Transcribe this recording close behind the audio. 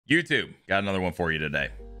YouTube, got another one for you today.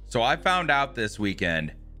 So I found out this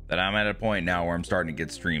weekend that I'm at a point now where I'm starting to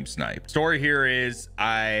get stream sniped. Story here is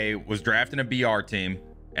I was drafting a BR team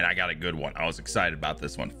and I got a good one. I was excited about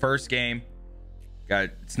this one. First game, got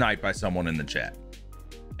sniped by someone in the chat.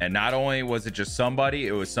 And not only was it just somebody,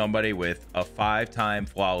 it was somebody with a 5-time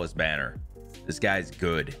flawless banner. This guy's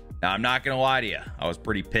good. Now, I'm not going to lie to you. I was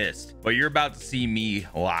pretty pissed, but you're about to see me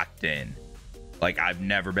locked in. Like I've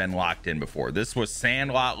never been locked in before. This was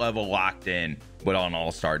Sandlot level locked in, but on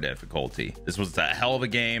all-star difficulty. This was a hell of a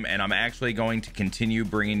game, and I'm actually going to continue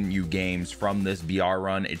bringing you games from this BR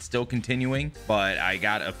run. It's still continuing, but I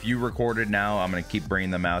got a few recorded now. I'm going to keep bringing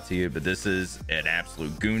them out to you, but this is an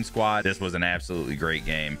absolute goon squad. This was an absolutely great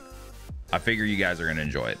game. I figure you guys are going to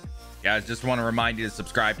enjoy it. Guys, just want to remind you to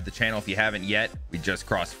subscribe to the channel if you haven't yet. We just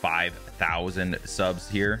crossed 5,000 subs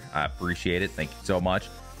here. I appreciate it. Thank you so much.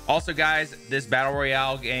 Also, guys, this battle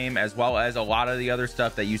royale game, as well as a lot of the other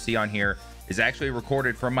stuff that you see on here, is actually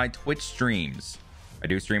recorded from my Twitch streams. I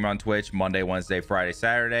do stream on Twitch Monday, Wednesday, Friday,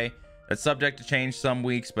 Saturday. That's subject to change some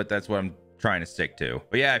weeks, but that's what I'm trying to stick to.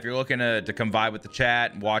 But yeah, if you're looking to come vibe with the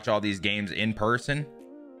chat and watch all these games in person,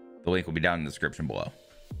 the link will be down in the description below.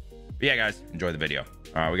 But yeah, guys, enjoy the video.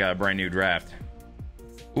 All right, we got a brand new draft.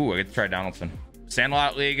 Ooh, I get to try Donaldson.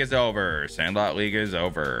 Sandlot League is over. Sandlot League is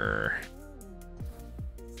over.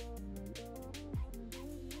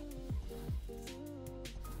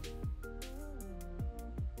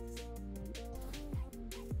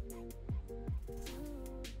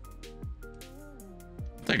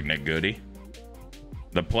 Like Nick Goody.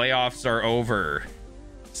 The playoffs are over.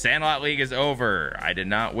 Sandlot League is over. I did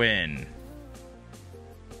not win.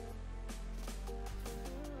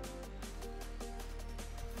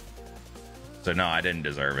 So no, I didn't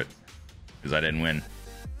deserve it because I didn't win.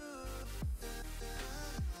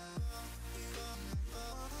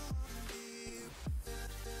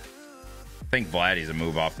 I think Vladdy's a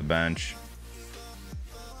move off the bench.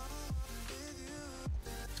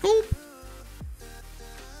 Scoop.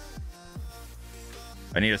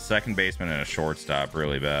 I need a second baseman and a shortstop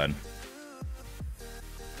really bad.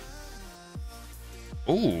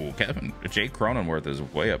 Ooh, Jake Cronenworth is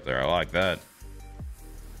way up there. I like that.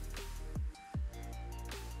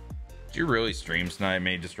 Did you really stream snipe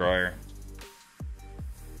me, Destroyer?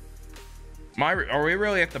 Are we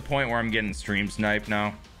really at the point where I'm getting stream sniped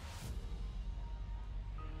now?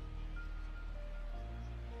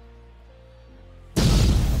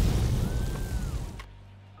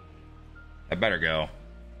 I better go.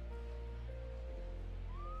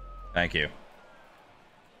 Thank you.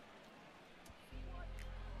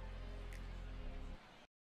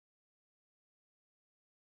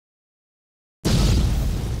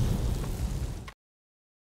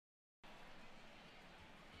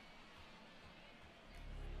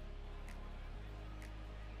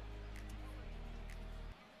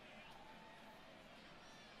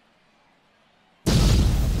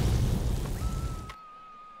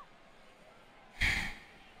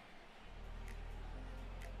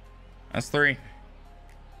 That's 3.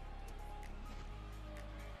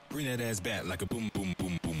 Bring that ass back like a boom, boom,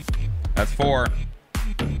 boom, boom. That's 4.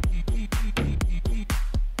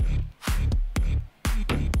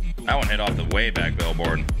 That one hit off the way back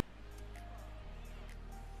billboard.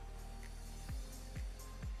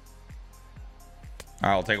 All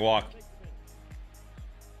right, I'll take a walk.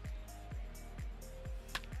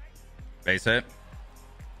 Base hit.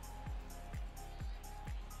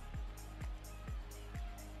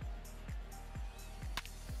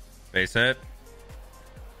 Base hit.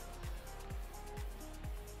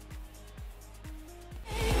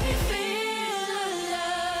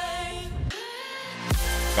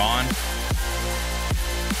 Gone.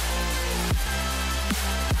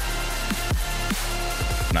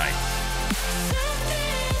 Nice.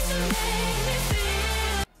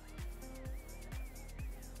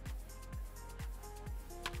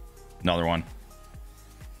 Another one.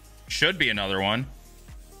 Should be another one.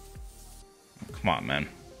 Come on, man.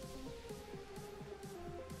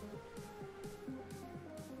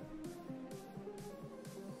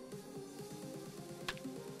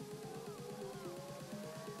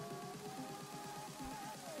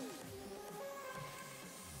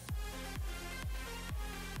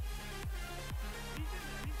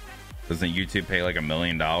 Doesn't YouTube pay like $1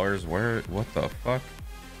 million? Where? What the fuck?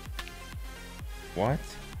 What?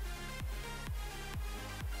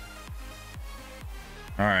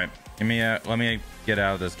 All right, give me a. Let me get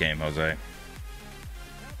out of this game, Jose.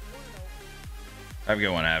 Have a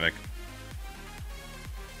good one, Havoc.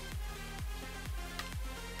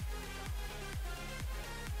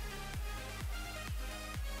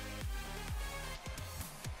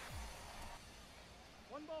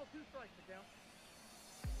 One ball.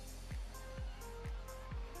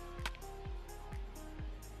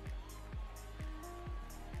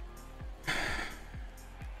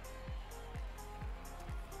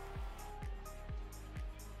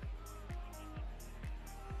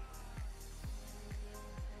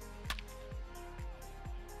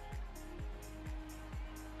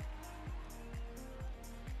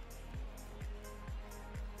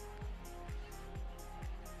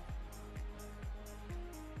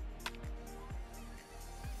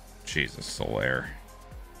 Jesus, Solaire.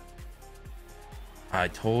 I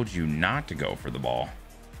told you not to go for the ball.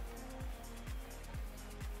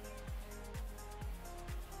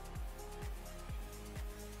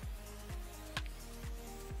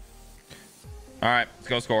 All right, let's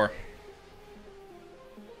go score.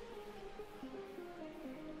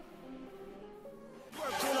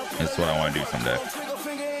 That's what I want to do someday.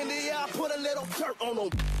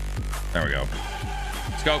 There we go.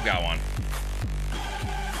 Scope got one.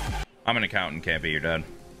 I'm an accountant, can't be your dad.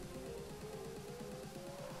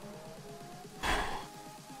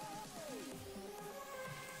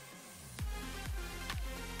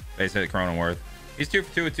 Base hit Cronenworth. He's 2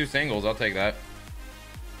 for 2 with 2 singles. I'll take that.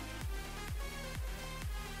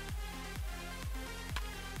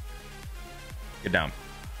 Get down.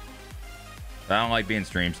 I don't like being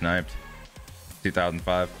stream sniped.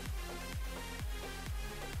 2005.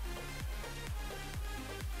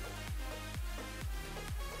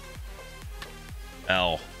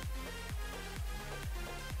 L.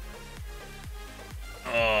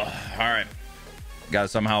 All right. Got to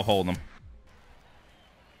somehow hold them.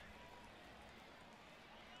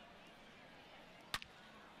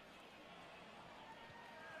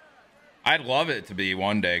 I'd love it to be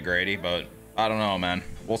one day, Grady, but I don't know, man.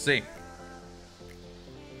 We'll see.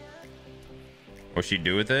 What'll she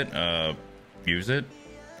do with it? Use it?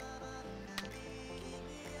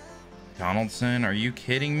 Donaldson, are you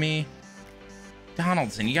kidding me?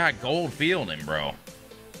 Donaldson, you got gold fielding, bro.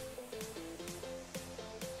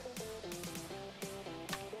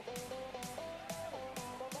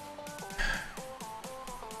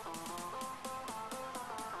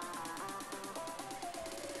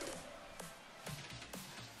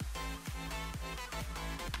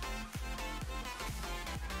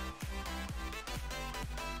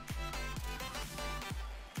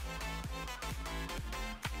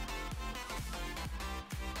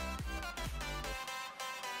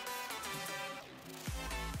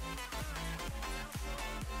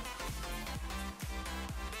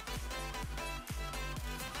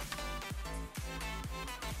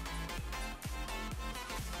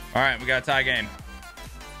 All right, we got a tie game.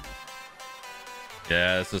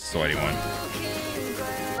 Yeah, this is a sweaty one.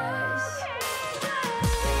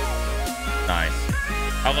 Nice.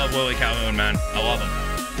 I love Willie Calhoun, man. I love him.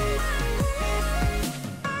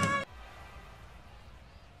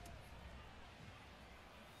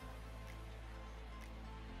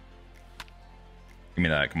 Give me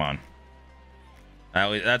that. Come on.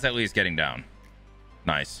 That's at least getting down.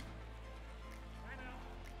 Nice.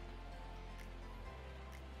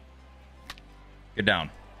 Get down.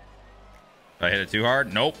 Did I hit it too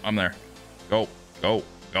hard? Nope, I'm there. Go, go,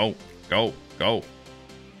 go, go, go.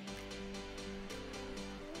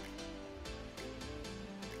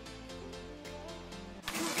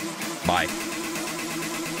 Bye.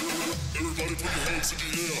 Everybody put your hands in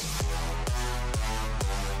the air.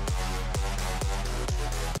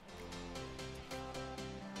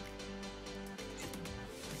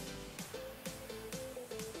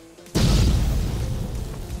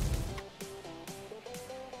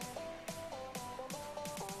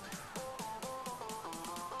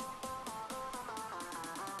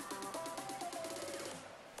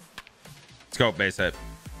 Scope base hit.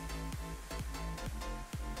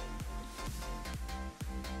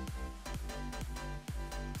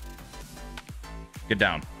 Get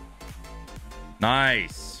down.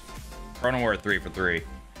 Nice. Cronenworth 3 for 3.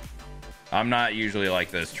 I'm not usually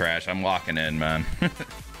like this, Trash. I'm locking in, man.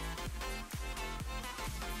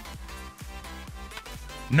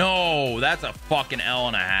 No, that's a fucking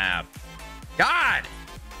L&a-half. God,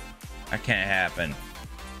 that can't happen.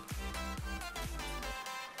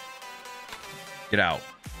 Get out.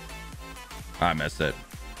 I missed it.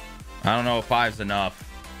 I don't know if 5's enough.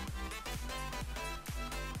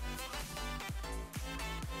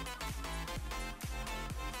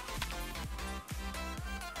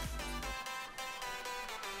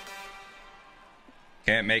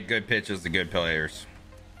 Can't make good pitches to good players.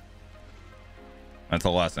 That's a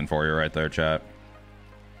lesson for you right there, chat.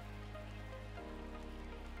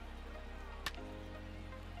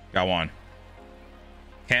 Got one.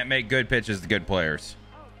 Can't make good pitches to good players.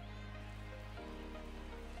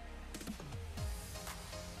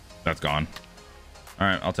 That's gone. All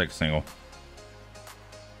right, I'll take a single.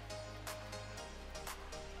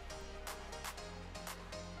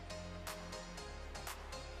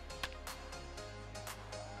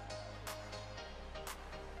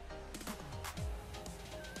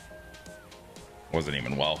 Wasn't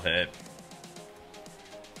even well hit.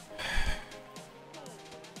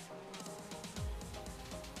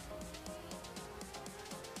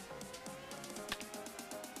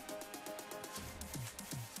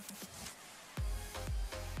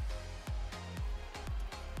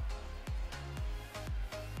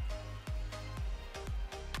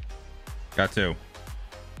 Got two.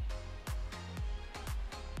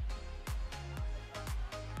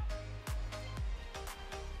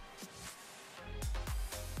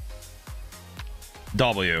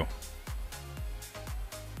 W.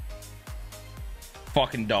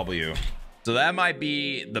 Fucking W. So that might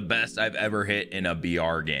be the best I've ever hit in a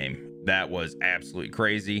BR game. That was absolutely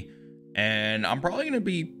crazy. And I'm probably going to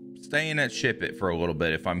be staying at Ship It for a little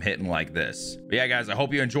bit if I'm hitting like this. But yeah, guys, I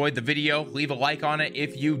hope you enjoyed the video. Leave a like on it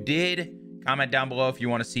if you did. Comment down below if you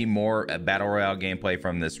want to see more Battle Royale gameplay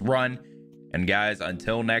from this run. And guys,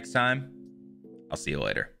 until next time, I'll see you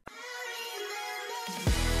later.